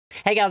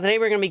Hey guys, today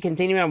we're going to be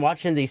continuing on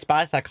watching the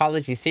Spy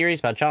Psychology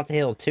series by Jonathan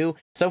Hill 2.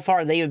 So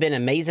far, they have been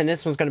amazing.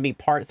 This one's going to be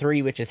part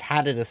 3, which is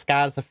How to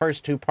Disguise. The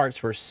first 2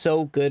 parts were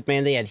so good,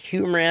 man. They had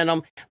humor in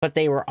them, but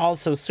they were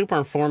also super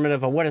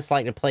informative of what it's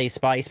like to play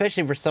Spy,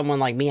 especially for someone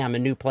like me. I'm a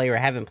new player.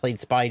 I haven't played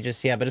Spy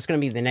just yet, but it's going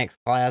to be the next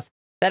class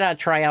that I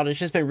try out. It's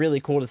just been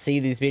really cool to see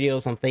these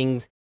videos on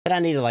things that I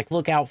need to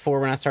look out for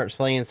when I start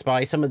playing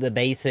Spy, some of the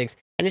basics.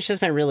 And it's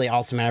just been really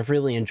awesome, and I've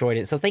really enjoyed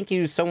it. So thank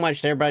you so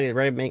much to everybody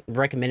that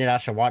recommended I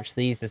should watch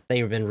these.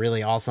 They've been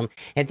really awesome.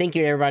 And thank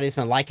you to everybody that's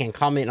been liking and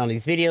commenting on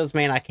these videos,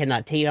 man. I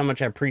cannot tell you how much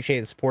I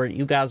appreciate the support.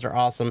 You guys are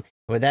awesome.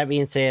 With that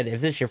being said,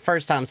 if this is your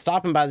first time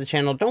stopping by the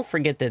channel, don't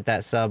forget to hit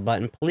that sub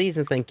button, please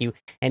and thank you.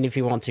 And if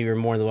you want to, you're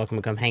more than welcome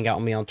to come hang out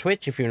with me on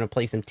Twitch. If you want to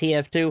play some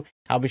TF2,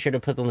 I'll be sure to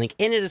put the link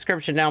in the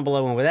description down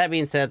below. And with that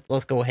being said,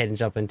 let's go ahead and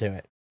jump into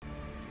it.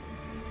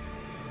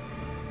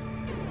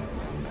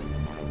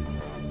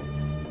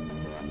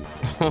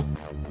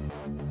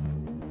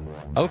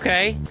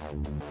 Okay.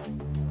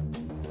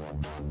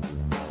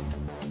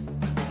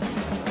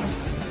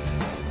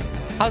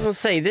 I was gonna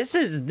say, this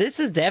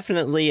is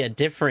definitely a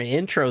different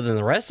intro than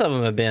the rest of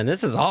them have been.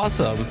 This is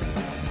awesome.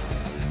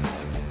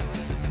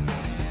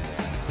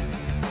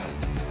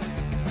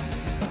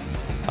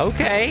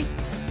 Okay.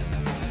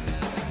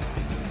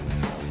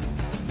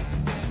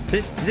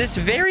 This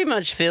very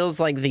much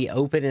feels like the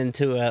opening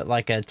to a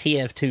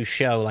TF2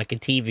 show, like a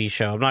TV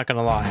show. I'm not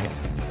gonna lie.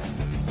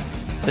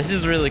 This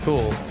is really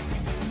cool.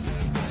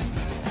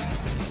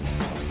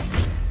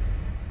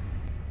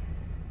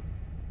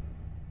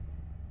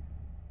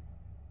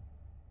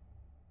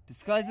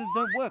 Disguises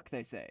don't work,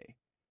 they say.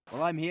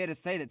 Well, I'm here to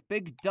say that's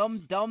big, dumb,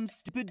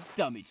 stupid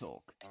dummy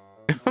talk.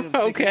 Instead of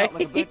sticking out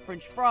like a burnt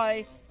French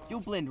fry, you'll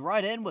blend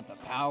right in with the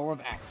power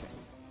of acting.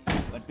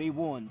 But be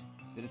warned,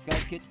 the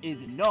disguise kit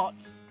is not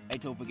a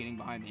tool for getting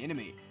behind the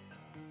enemy.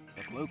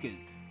 The cloak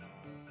is.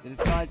 The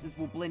disguise is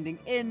for blending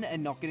in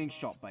and not getting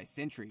shot by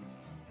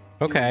sentries.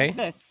 Okay.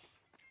 This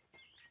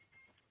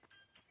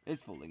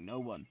is fooling no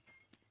one.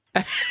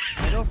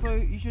 And also,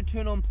 you should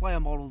turn on player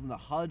models in the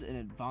HUD and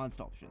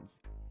advanced options,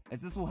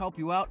 as this will help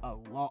you out a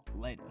lot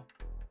later.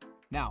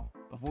 Now,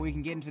 before we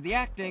can get into the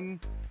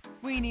acting,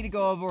 we need to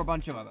go over a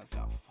bunch of other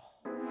stuff.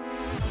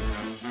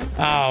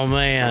 Oh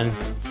man.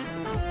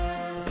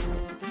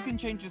 You can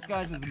change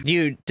disguises.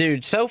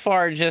 Dude, so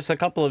far just a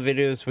couple of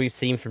videos we've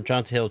seen from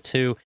Jonathan Hill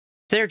 2.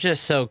 They're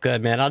just so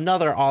good, man.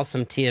 Another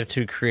awesome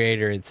TF2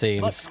 creator, it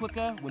seems. Much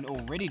quicker when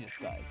already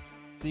disguised,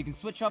 so you can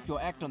switch up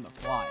your act on the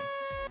fly.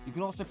 You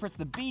can also press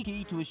the B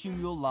key to assume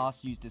your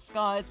last used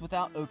disguise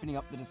without opening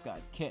up the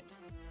disguise kit.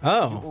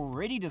 Oh. If you're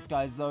already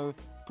disguised though,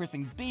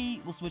 pressing B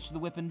will switch the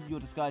weapon your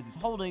disguise is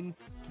holding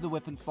to the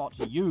weapon slot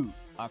you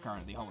are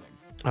currently holding.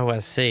 Oh, I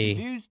see.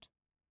 Confused?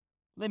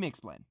 Let me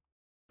explain.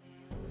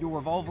 Your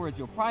revolver is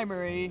your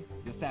primary,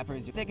 your sapper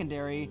is your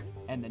secondary,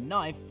 and the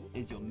knife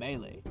is your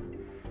melee.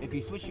 If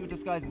you switch your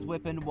disguise's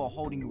weapon while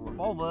holding your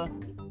revolver,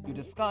 your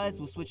disguise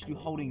will switch to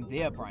holding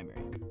their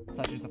primary,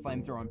 such as the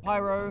flamethrower on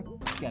Pyro,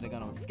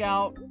 scattergun on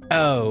Scout,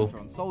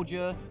 on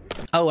Soldier.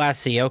 Oh, I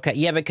see. Okay.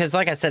 Yeah, because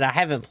like I said, I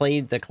haven't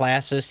played the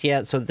class just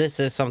yet, so this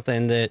is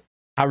something that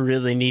I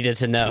really needed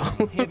to know.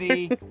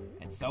 Heavy,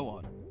 and so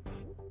on.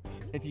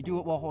 If you do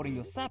it while holding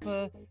your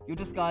sapper, your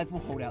disguise will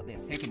hold out their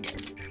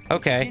secondary.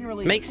 Okay,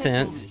 makes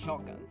sense.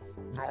 Shotguns.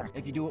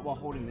 If you do it while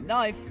holding the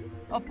knife,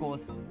 of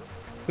course,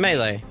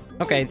 melee.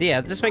 Okay, yeah,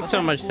 this makes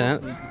so much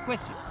sense.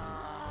 Question.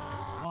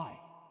 Why?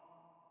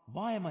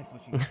 Why am I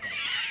switching?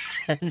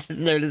 I just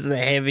noticed the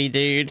heavy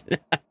dude.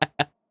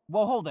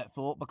 Well, hold that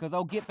thought, because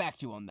I'll get back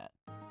to you on that.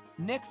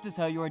 Next is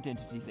how your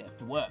identity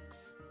theft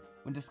works.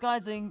 When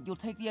disguising, you'll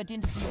take the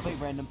identity of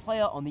a random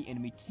player on the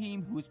enemy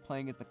team who is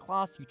playing as the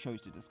class you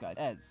chose to disguise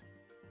as,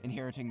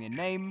 inheriting their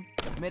name,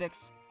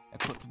 cosmetics,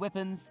 equipped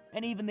weapons,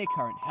 and even their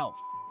current health.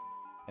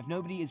 If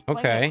nobody is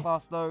playing that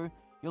class though,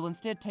 you'll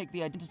instead take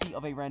the identity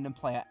of a random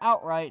player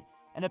outright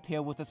and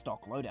appear with a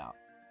stock loadout.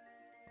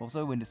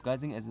 Also, when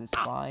disguising as a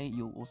spy,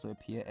 you'll also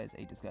appear as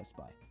a disguised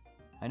spy.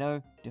 I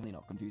know, definitely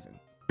not confusing.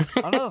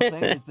 Another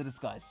thing is the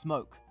disguise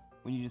smoke.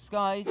 When you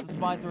disguise, the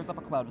spy throws up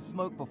a cloud of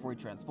smoke before he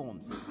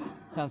transforms.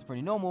 Sounds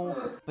pretty normal,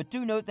 but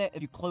do note that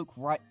if you cloak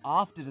right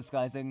after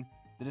disguising,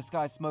 the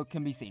disguise smoke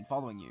can be seen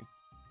following you.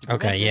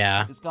 Okay,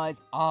 yeah. Disguise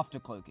after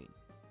cloaking.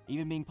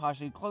 Even being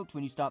partially cloaked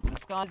when you start the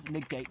disguise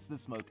negates the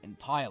smoke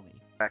entirely.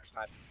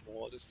 Backside is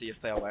more to see if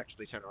they'll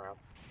actually turn around.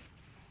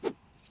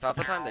 So half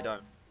the time they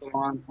don't. Come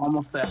on,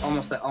 almost there.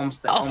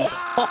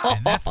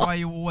 And that's why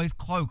you always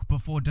cloak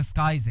before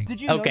disguising.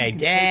 Did you know okay, you can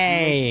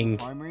dang.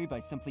 primary by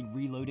simply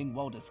reloading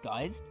while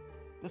disguised?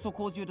 This will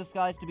cause your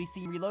disguise to be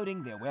seen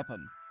reloading their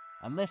weapon,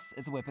 unless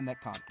it's a weapon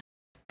that can't.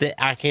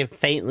 I can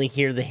faintly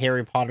hear the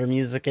Harry Potter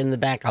music in the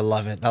back. I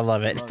love it. I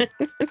love it.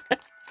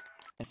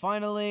 And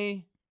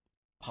finally,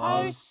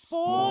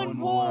 post-spawn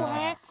wall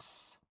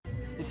hacks.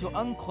 If you're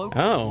uncloaked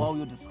while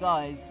you're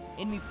disguised,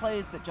 enemy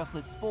players that just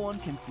let spawn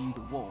can see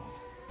the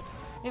walls.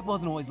 It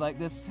wasn't always like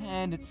this,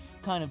 and it's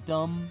kind of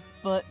dumb,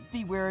 but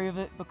be wary of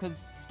it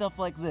because stuff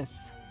like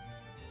this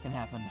can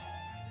happen.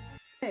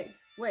 Hey,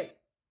 wait.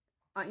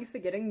 aren't you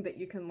forgetting that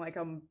you can, like,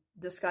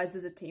 disguise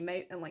as a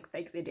teammate and, like,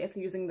 fake their death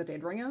using the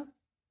Dead Ringer?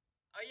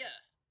 Oh yeah,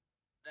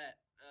 that.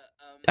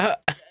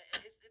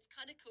 It's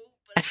kind of cool,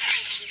 but I've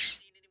never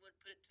seen anyone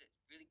put it to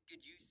really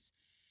good use.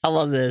 I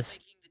love this.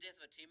 Faking the death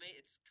of a teammate,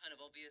 it's kind of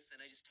obvious,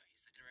 and I just don't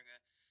use the Dead Ringer.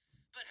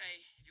 But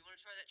hey, if you want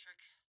to try that trick,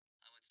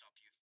 I won't stop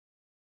you.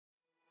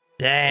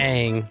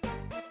 Dang.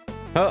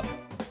 Oh.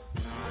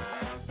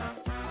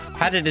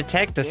 How to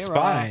detect a There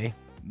spy?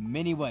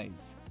 Many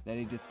ways that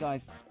a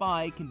disguised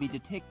spy can be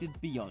detected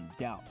beyond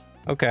doubt.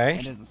 Okay.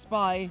 And as a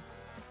spy,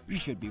 you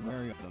should be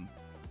wary of them.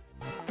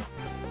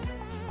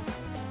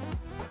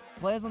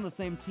 Players on the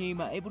same team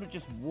are able to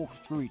just walk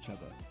through each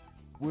other,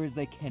 whereas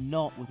they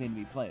cannot with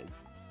enemy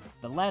players.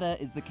 The latter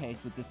is the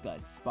case with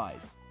disguised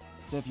spies.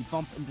 So if you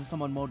bump into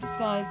someone more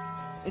disguised,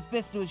 it's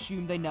best to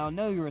assume they now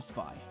know you're a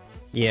spy.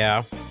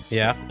 Yeah.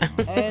 Yeah.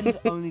 And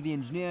only the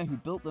engineer who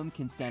built them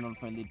can stand on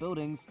friendly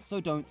buildings,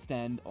 so don't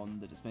stand on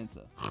the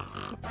dispenser.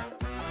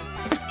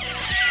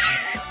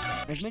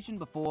 As mentioned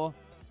before,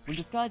 when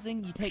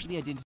disguising, you take the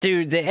identity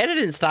Dude, the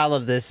editing style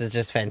of this is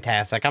just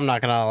fantastic. I'm not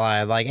gonna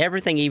lie. Like,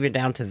 everything, even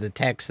down to the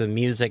text, the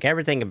music,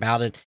 everything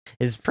about it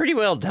is pretty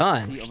well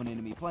done. of an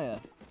enemy player,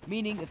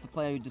 meaning if the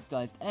player you're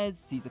disguised as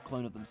sees a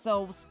clone of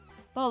themselves,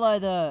 they'll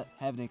either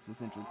have an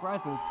existential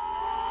crisis,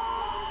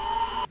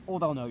 or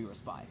they'll know you're a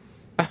spy.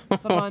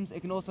 Sometimes it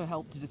can also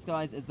help to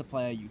disguise as the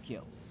player you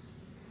kill.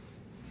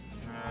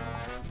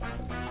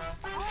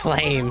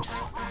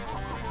 Flames.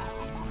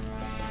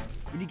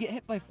 When you get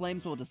hit by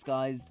flames while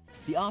disguised,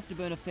 the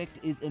afterburn effect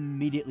is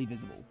immediately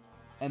visible,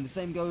 and the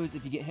same goes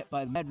if you get hit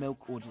by the Mad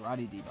Milk or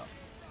Girardi debuff.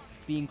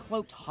 Being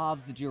cloaked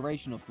halves the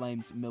duration of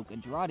Flames, Milk,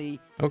 and Girardi,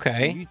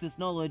 Okay. so use this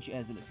knowledge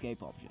as an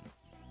escape option.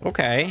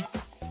 Okay.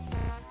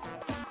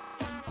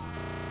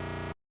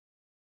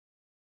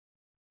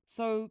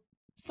 So,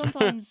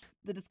 sometimes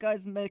the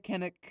disguise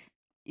mechanic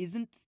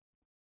isn't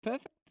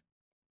perfect.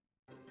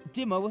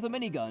 Demo with a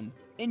minigun,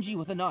 Engie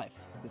with a knife.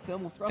 The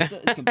thermal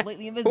thruster is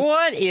completely invisible.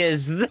 What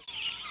is this?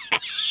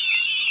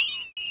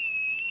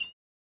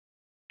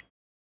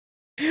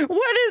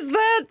 What is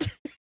that?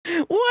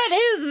 What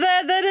is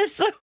that? That is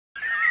so...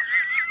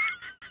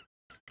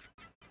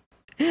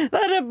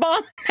 that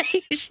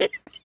abomination.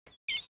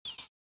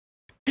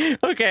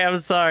 Okay, I'm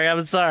sorry.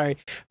 I'm sorry.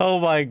 Oh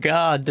my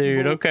god,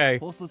 dude. Okay.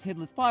 Horseless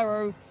Headless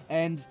Pyro,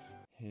 and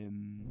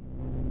him.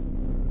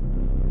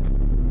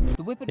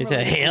 The weapon Is it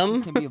related him?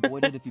 glitches can be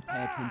avoided if you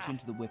pay attention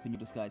to the weapon your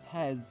disguise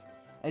has,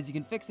 as you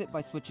can fix it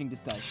by switching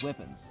disguised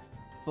weapons.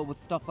 But with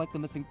stuff like the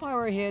missing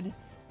Pyro head,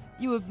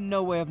 you have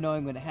no way of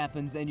knowing when it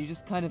happens, and you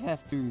just kind of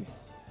have to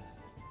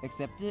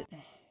accept it.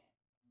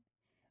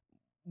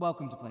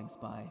 Welcome to playing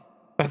Spy.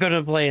 I'm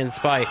gonna play in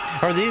Spy.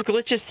 Are these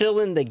glitches still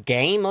in the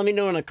game? Let me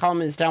know in the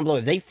comments down below.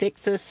 Have they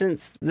fixed this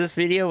since this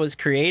video was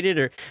created,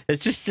 or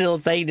it's just still a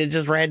thing that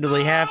just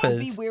randomly Be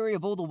happens? wary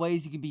of all the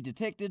ways you can be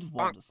detected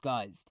while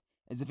disguised,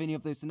 as if any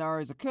of those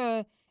scenarios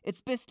occur,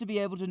 it's best to be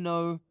able to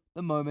know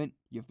the moment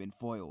you've been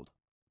foiled.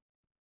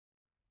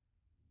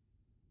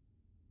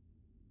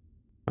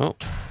 Oh.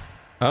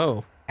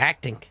 Oh.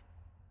 Acting.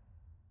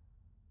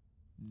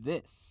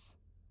 This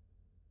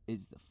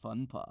is the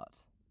fun part.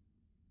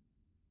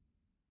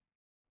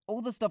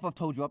 All the stuff I've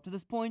told you up to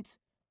this point,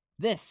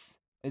 this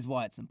is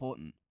why it's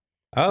important.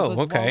 Oh, Because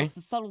while okay. it's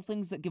the subtle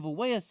things that give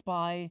away a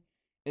spy,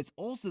 it's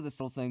also the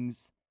subtle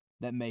things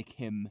that make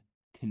him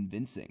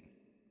convincing.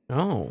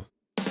 Oh.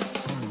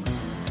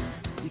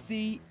 You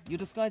see, your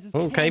disguises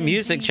Okay, can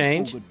music indeed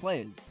change. fool good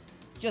players,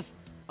 just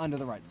under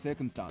the right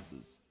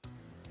circumstances.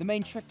 The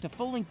main trick to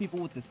fooling people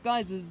with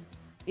disguises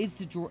is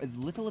to draw as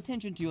little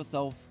attention to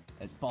yourself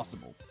as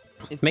possible.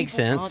 If Makes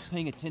people sense. aren't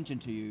paying attention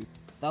to you,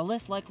 they're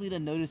less likely to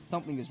notice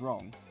something is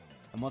wrong.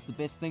 And what's the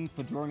best thing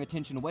for drawing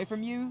attention away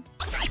from you?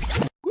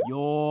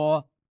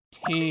 Your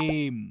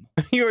team.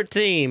 Your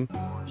team.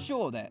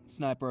 Sure, that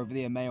sniper over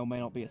there may or may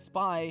not be a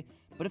spy,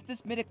 but if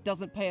this medic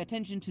doesn't pay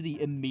attention to the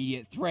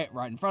immediate threat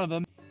right in front of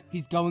him,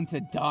 he's going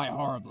to die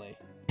horribly.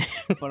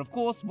 But of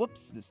course,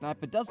 whoops, the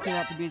sniper does turn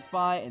out to be a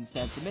spy and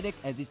stabs the medic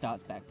as he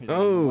starts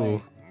backpedaling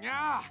away.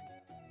 Oh.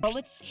 But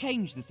let's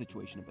change the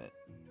situation a bit.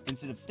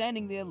 Instead of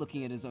standing there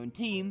looking at his own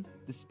team,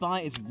 the spy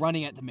is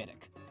running at the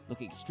medic,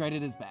 looking straight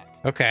at his back.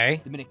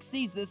 Okay. The medic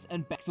sees this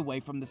and backs away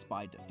from the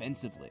spy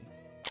defensively.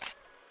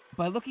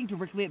 By looking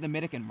directly at the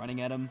medic and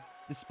running at him,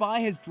 the spy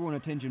has drawn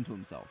attention to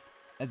himself,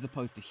 as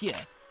opposed to here,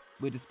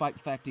 where despite the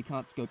fact he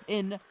can't scope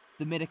in,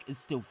 the medic is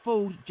still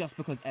fooled just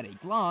because at a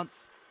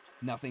glance,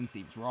 nothing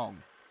seems wrong.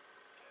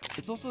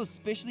 It's also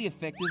especially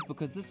effective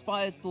because the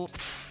spy has thought,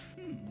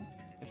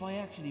 if I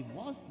actually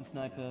was the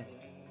sniper,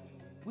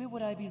 where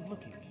would I be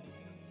looking?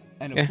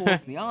 And of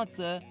course the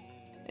answer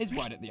is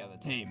right at the other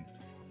team.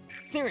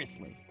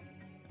 Seriously,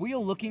 where you're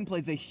looking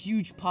plays a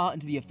huge part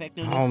into the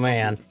effectiveness Oh of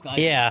man. your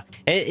disguises. Yeah.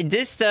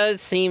 This does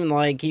seem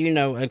like, you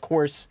know, of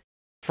course,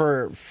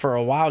 for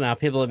a while now,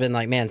 people have been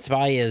like, man,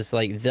 Spy is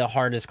like the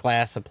hardest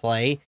class to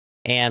play.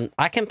 And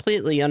I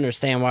completely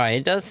understand why.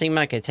 It does seem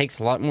like it takes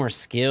a lot more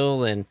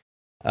skill and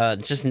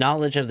just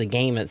knowledge of the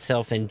game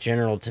itself in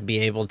general to be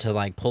able to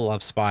like pull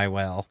up Spy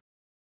well.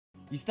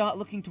 You start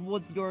looking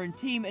towards your own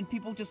team and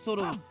people just sort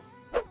of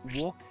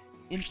walk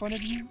in front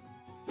of you.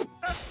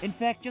 In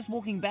fact, just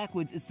walking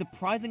backwards is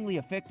surprisingly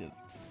effective.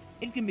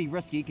 It can be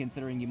risky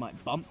considering you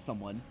might bump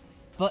someone,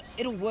 but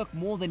it'll work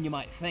more than you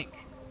might think.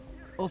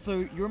 Also,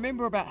 you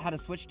remember about how to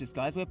switch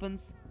disguise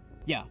weapons?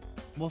 Yeah,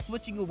 well,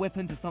 switching your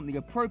weapon to something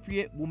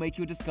appropriate will make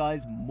your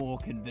disguise more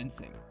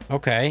convincing.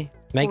 Okay,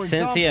 makes For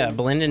sense. example, Yeah,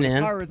 blending when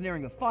in. Pyro is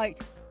nearing a fight,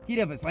 he'd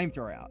have his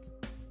flamethrower out.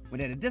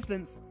 When at a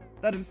distance,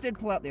 they'd instead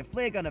pull out their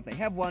flare gun if they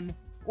have one,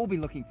 or be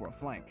looking for a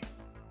flank.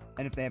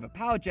 And if they have a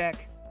power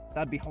jack,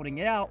 they'd be holding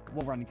it out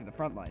while running to the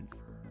front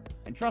lines.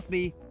 And trust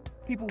me,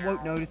 people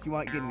won't notice you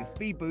aren't getting a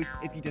speed boost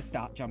if you just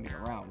start jumping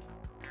around.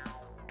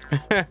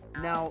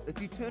 Now,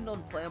 if you turned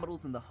on player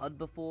models in the HUD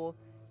before,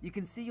 you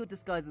can see your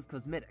disguise's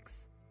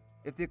cosmetics.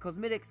 If their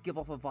cosmetics give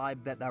off a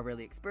vibe that they're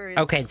really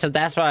experienced, Okay, so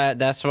that's why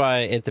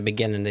at the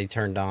beginning they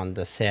turned on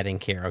the setting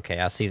here. Okay,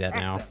 I see that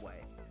act now. that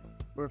way.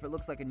 Or if it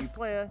looks like a new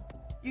player,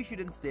 you should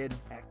instead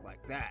act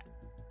like that.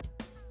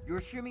 You're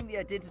assuming the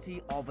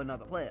identity of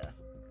another player,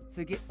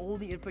 so get all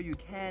the info you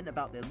can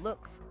about their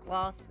looks,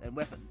 class, and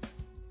weapons.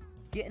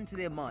 Get into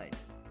their mind.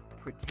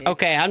 Pretend.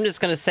 Okay, I'm just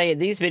gonna say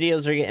these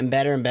videos are getting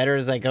better and better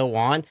as they go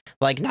on.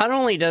 Like, not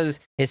only does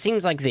it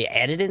seems like the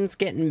editing's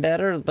getting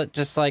better, but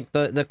just like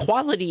the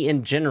quality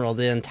in general,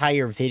 the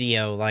entire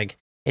video, like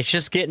it's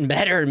just getting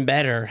better and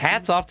better.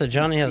 Hats off to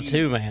Johnny Hill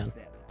too, man.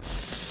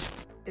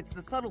 It's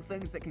the subtle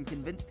things that can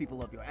convince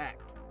people of your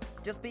act.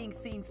 Just being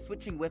seen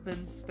switching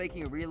weapons,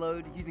 faking a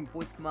reload, using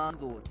voice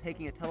commands, or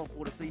taking a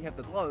teleporter so you have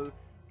the glow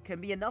can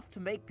be enough to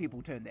make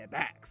people turn their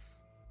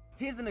backs.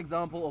 Here's an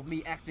example of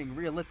me acting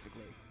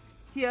realistically.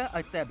 Here,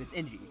 I stab this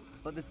Engie,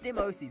 but this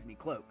demo sees me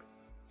cloak.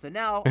 So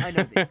now, I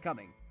know that it's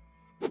coming.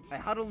 I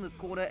huddle in this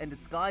corner and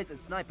disguise as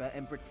Sniper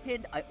and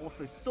pretend I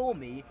also saw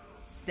me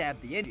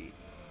stab the Engie.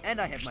 And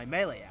I have my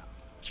melee out.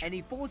 And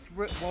he falls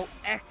for it while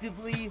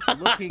actively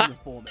looking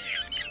for me.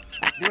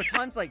 There are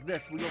times like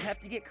this where you'll have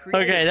to get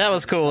creative. Okay, that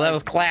was cool. That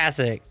was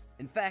classic.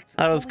 In fact,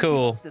 That was pulling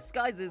cool. off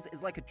disguises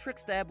is like a trick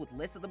stab with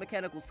less of the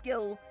mechanical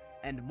skill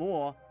and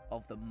more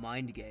of the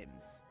mind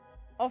games.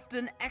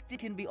 Often, acting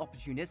can be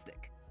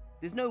opportunistic.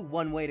 There's no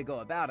one way to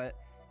go about it,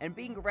 and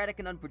being erratic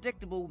and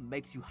unpredictable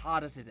makes you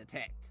harder to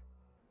detect.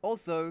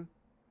 Also,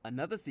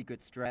 another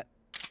secret strat: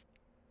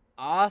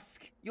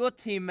 ask your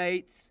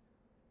teammates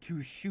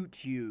to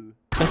shoot you.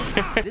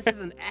 This is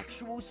an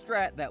actual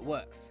strat that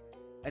works.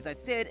 As I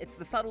said, it's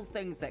the subtle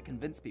things that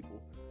convince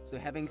people, so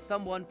having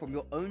someone from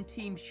your own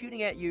team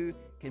shooting at you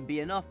can be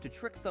enough to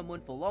trick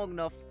someone for long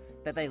enough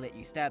that they let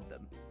you stab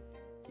them.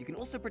 You can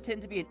also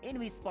pretend to be an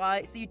enemy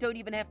spy so you don't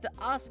even have to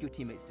ask your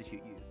teammates to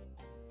shoot you.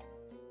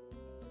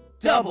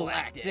 Double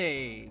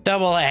acting!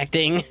 Double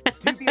acting.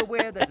 Do be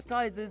aware that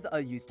disguises are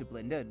used to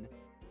blend in.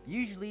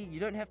 Usually, you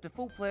don't have to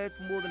fool players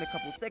for more than a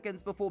couple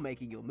seconds before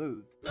making your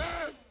move.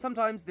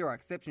 Sometimes there are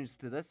exceptions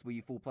to this where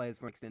you fool players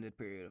for an extended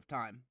period of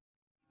time.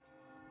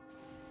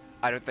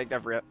 I don't think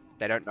they've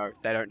They don't know.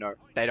 They don't know.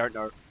 They don't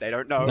know. They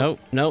don't know. Nope,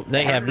 nope,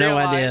 they have no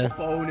idea.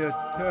 Bonus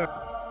tip.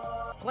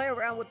 Play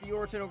around with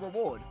your eternal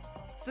reward.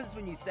 Since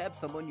when you stab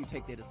someone you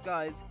take their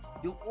disguise,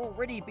 you'll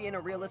already be in a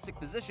realistic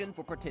position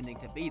for pretending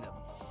to be them.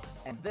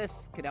 And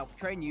this can help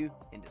train you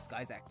in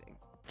disguise acting.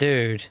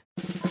 Dude.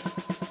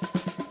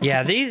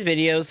 Yeah, these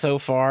videos so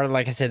far,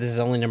 like I said, this is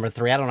only number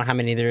 3. I don't know how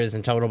many there is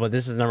in total, but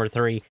this is number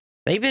 3.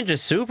 They've been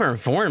just super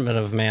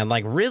informative, man.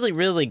 Like, really,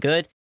 really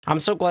good.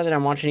 I'm so glad that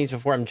I'm watching these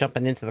before I'm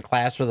jumping into the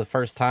class for the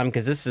first time,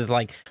 because this is,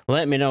 like,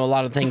 letting me know a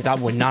lot of things I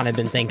would not have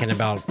been thinking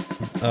about,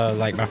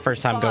 like, my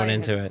first time going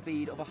into it.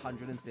 Speed of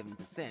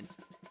 107%.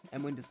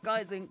 And when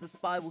disguising, the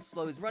spy will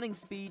slow his running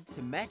speed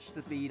to match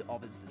the speed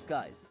of his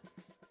disguise.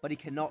 But he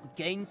cannot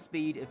gain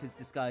speed if his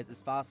disguise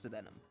is faster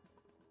than him.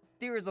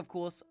 There is, of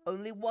course,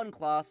 only one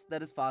class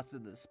that is faster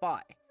than the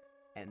spy,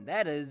 and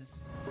that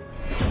is...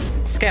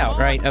 Scout,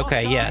 right?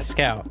 Okay, yeah,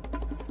 Scout.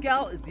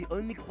 Scout is the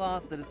only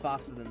class that is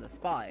faster than the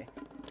spy,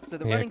 so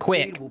the Yeah, running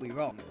quick. speed will be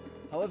wrong.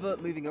 However,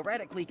 moving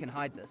erratically can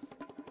hide this.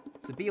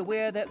 So be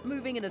aware that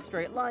moving in a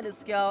straight line as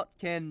Scout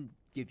can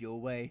give you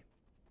away.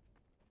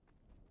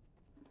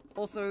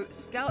 Also,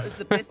 Scout is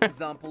the best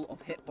example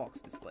of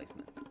hitbox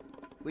displacement.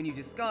 When you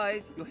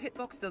disguise, your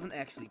hitbox doesn't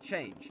actually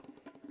change,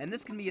 and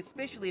this can be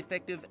especially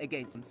effective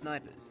against some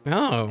snipers,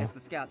 Oh, as the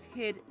Scout's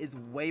head is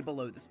way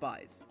below the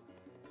spy's.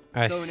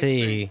 I Though an see.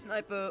 experienced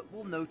sniper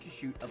will know to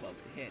shoot above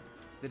the head.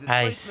 The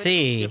I displacement is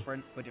see.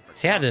 different for different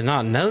See, I did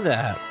not know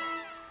that.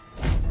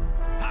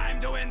 Time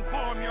to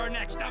inform your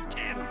next of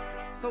kin.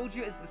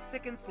 Soldier is the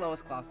second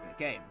slowest class in the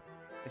game,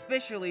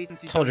 especially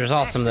since you Soldier's don't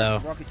have awesome, access though.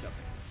 to rocket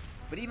jumping.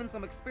 But even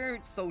some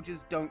experienced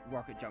soldiers don't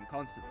rocket jump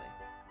constantly.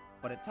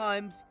 But at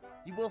times,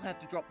 you will have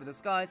to drop the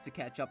disguise to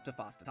catch up to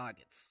faster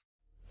targets.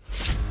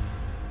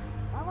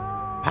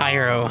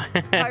 Pyro.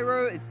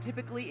 Pyro is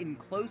typically in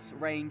close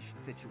range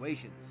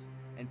situations,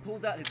 and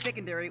pulls out his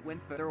secondary when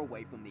further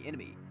away from the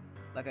enemy.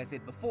 Like I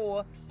said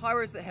before,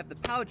 pyros that have the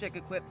power jack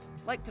equipped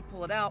like to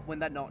pull it out when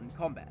they're not in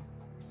combat,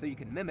 so you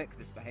can mimic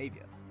this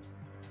behavior.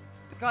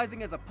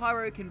 Disguising as a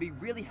pyro can be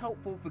really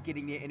helpful for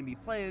getting near enemy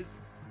players,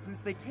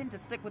 since they tend to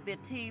stick with their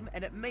team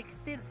and it makes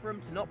sense for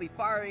him to not be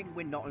firing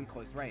when not in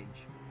close range.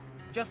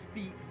 Just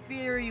be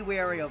very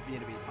wary of the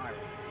enemy pirate.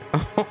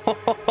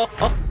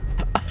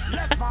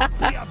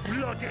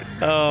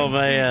 Oh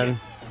man.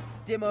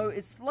 Demo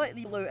is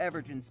slightly below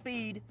average in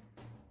speed,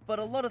 but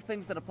a lot of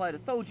things that apply to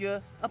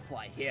Soldier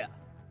apply here.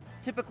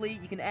 Typically,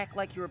 you can act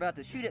like you're about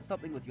to shoot at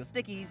something with your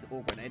stickies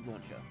or grenade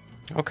launcher.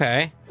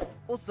 Okay.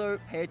 Also,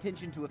 pay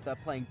attention to if they're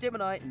playing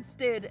Demonite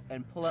instead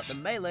and pull out the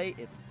melee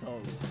if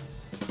so.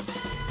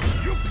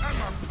 You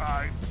cannot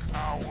hide,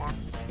 coward.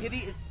 Heavy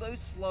is so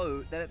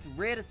slow that it's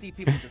rare to see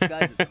people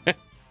disguise as him.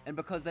 And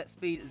because that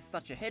speed is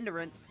such a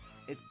hindrance,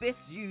 it's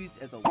best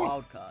used as a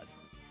wild card.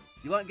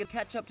 You won't get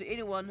catch up to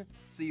anyone,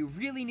 so you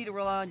really need to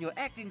rely on your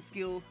acting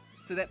skill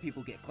so that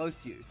people get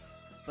close to you.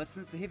 But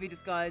since the heavy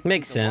disguise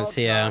Makes is a wild sense,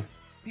 yeah. card,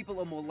 people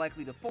are more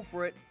likely to fall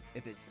for it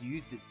if it's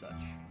used as such.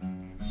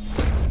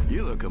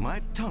 You look at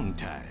my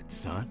tongue-tied,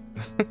 son.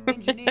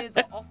 Engineers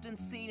are often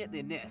seen at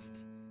their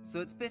nest,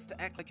 so it's best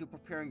to act like you're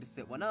preparing to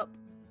set one up,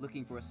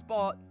 looking for a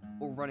spot,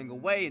 or running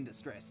away in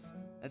distress,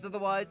 as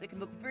otherwise it can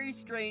look very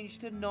strange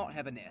to not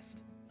have a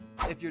nest.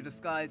 If your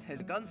disguise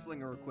has a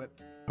gunslinger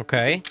equipped,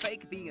 Okay.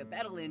 fake being a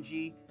battle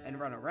NG and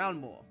run around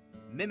more,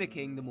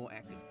 mimicking the more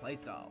active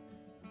playstyle.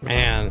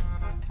 Man,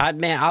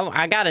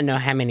 I gotta know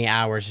how many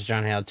hours is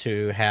John Hale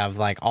to have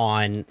like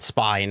on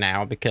Spy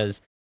now,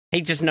 because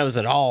he just knows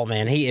it all,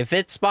 man. If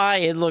it's Spy,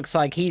 it looks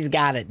like he's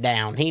got it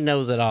down. He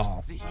knows it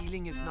all. The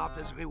healing is not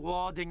as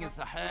rewarding as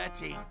the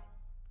hurting.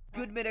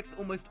 Good medics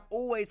almost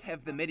always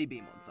have the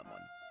medi-beam on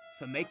someone,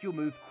 so make your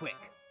move quick.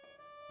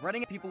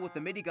 Running at people with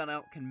the medi-gun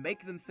out can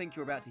make them think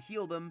you're about to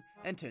heal them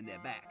and turn their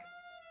back.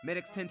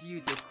 Medics tend to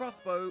use their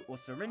crossbow or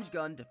syringe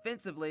gun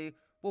defensively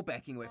while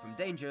backing away from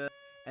danger,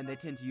 and they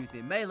tend to use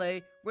their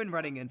melee when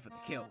running in for the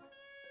kill.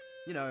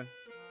 You know,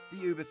 the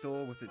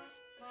Ubersaw with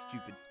its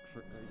stupid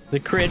crit rate. The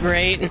crit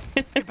rate.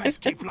 You best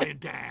keep playing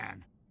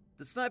Dan.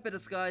 The sniper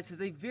disguise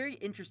has a very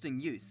interesting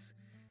use,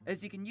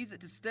 as you can use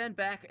it to stand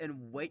back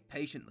and wait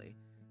patiently,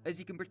 as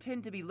you can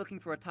pretend to be looking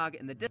for a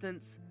target in the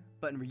distance,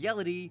 but in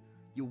reality,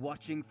 you're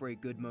watching for a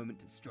good moment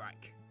to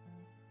strike.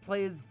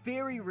 Players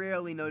very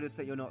rarely notice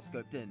that you're not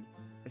scoped in,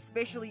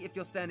 especially if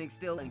you're standing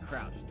still and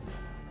crouched,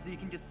 so you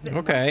can just sit in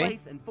one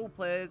place and fool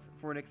players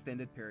for an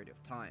extended period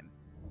of time.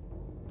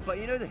 But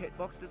you know the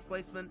hitbox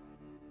displacement?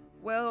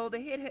 Well, the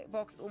head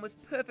hitbox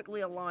almost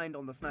perfectly aligned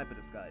on the sniper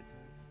disguise,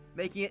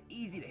 making it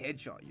easy to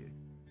headshot you.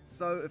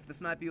 So if the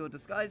sniper you're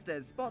disguised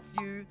as spots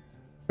you,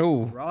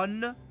 Ooh.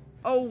 run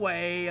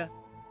away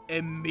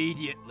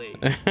immediately.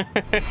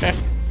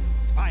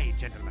 Spy,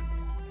 gentlemen.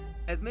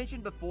 As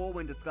mentioned before,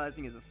 when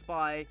disguising as a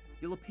spy,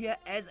 you'll appear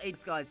as a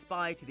disguised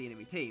spy to the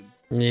enemy team.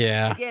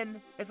 Yeah.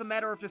 Again, it's a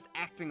matter of just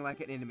acting like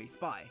an enemy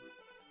spy.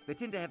 They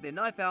tend to have their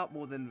knife out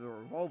more than the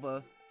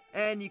revolver,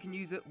 and you can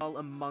use it while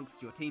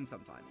amongst your team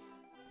sometimes.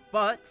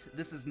 But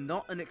this is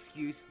not an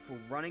excuse for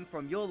running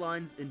from your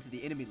lines into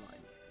the enemy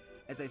lines,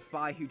 as a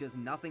spy who does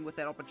nothing with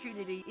that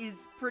opportunity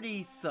is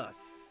pretty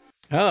sus.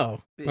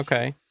 Oh,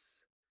 okay.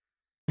 Vicious.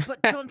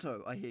 But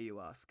Tonto, I hear you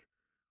ask,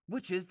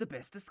 which is the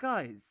best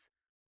disguise?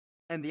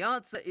 And the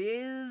answer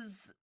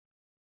is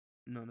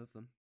none of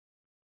them.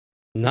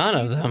 None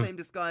of Use the them. same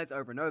disguise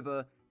over and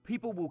over,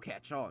 people will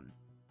catch on.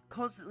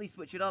 Constantly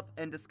switch it up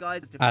and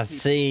disguise as I different people.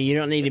 see. You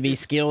don't need to be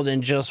skilled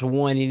in just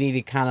one. You need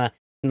to kind of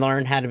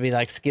learn how to be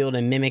like skilled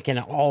in mimicking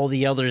all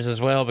the others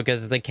as well,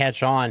 because if they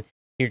catch on,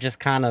 you're just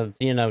kind of,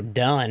 you know,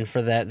 done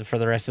for that, for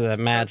the rest of that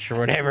match or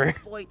whatever.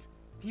 Exploit,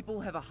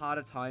 people have a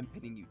harder time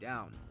pinning you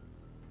down.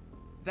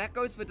 That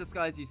goes for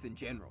disguise use in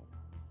general.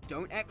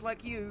 Don't act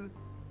like you,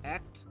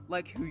 act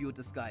like who you're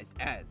disguised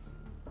as.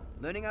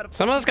 Learning how to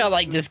Someone's got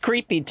like this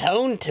creepy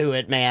tone to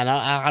it, man.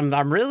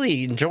 I'm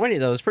really enjoying it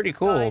though. It's pretty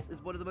cool. Disguise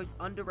is one of the most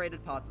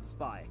underrated parts of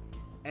Spy,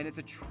 and it's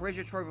a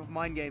treasure trove of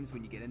mind games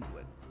when you get into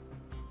it.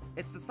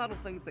 It's the subtle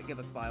things that give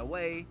a spy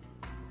away,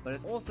 but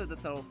it's also the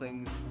subtle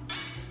things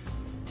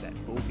that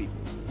fool people.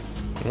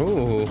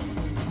 Ooh.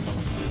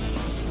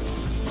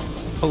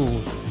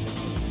 Ooh.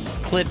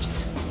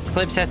 Clips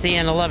at the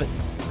end. I love it.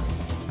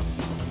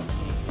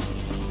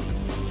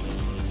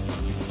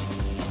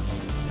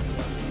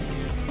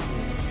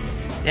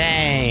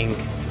 Dang.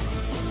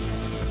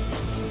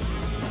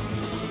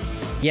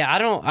 Yeah, I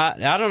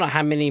don't know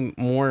how many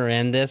more are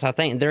in this. I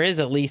think there is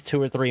at least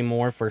 2 or 3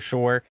 more for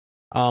sure.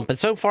 But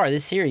so far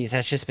this series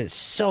has just been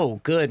so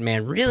good,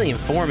 man. Really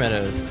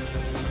informative.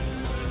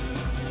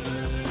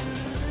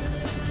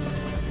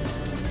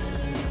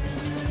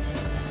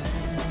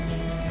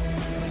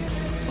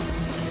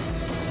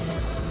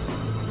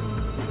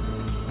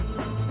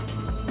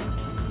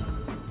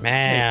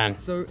 Man.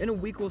 So in a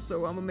week or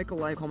so, I'm gonna make a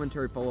live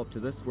commentary follow-up to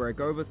this where I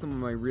go over some of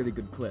my really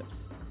good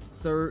clips.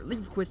 So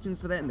leave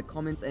questions for that in the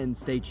comments and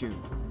stay tuned.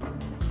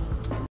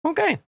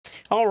 Okay.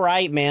 All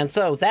right, man.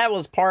 So that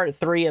was part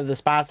 3 of the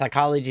Spy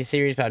Psychology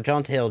series about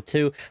John Hill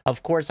 2.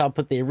 Of course, I'll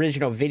put the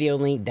original video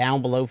link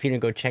down below if you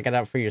want to go check it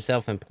out for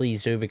yourself, and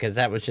please do, because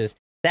that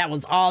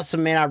was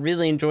awesome, man. I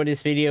really enjoyed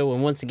this video,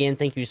 and once again,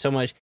 thank you so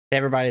much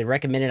everybody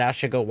recommended I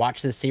should go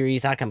watch this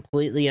series. I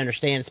completely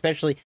understand,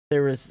 especially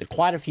there was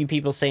quite a few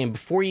people saying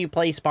before you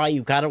play Spy,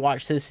 you got to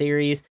watch this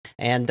series.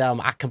 And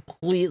I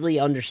completely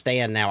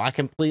understand now. I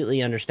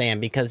completely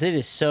understand because it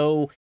is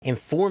so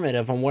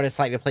informative on what it's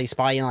like to play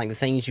Spy and like the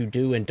things you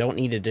do and don't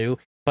need to do.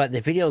 But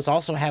the videos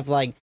also have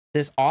like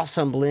this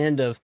awesome blend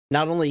of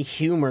not only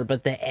humor,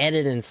 but the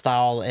editing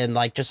style and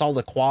like just all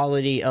the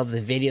quality of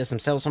the videos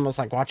themselves, almost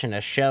like watching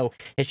a show.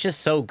 It's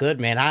just so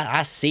good, man.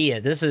 I see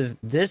it. This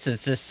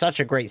is just such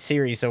a great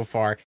series so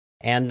far.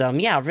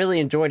 And yeah, I really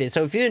enjoyed it.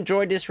 So if you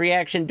enjoyed this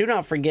reaction, do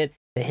not forget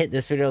to hit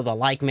this video with a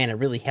like, man. It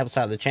really helps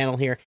out the channel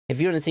here.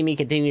 If you want to see me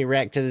continue to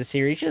react to the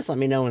series, just let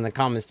me know in the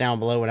comments down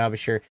below, and I'll be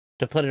sure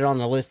to put it on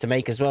the list to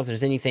make as well. If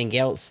there's anything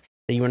else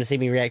that you want to see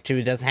me react to,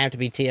 it doesn't have to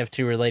be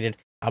TF2 related.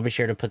 I'll be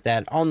sure to put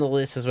that on the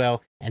list as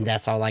well. And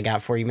that's all I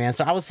got for you, man.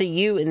 So I will see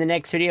you in the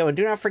next video. And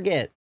do not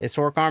forget, it's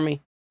Orc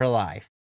Army for life.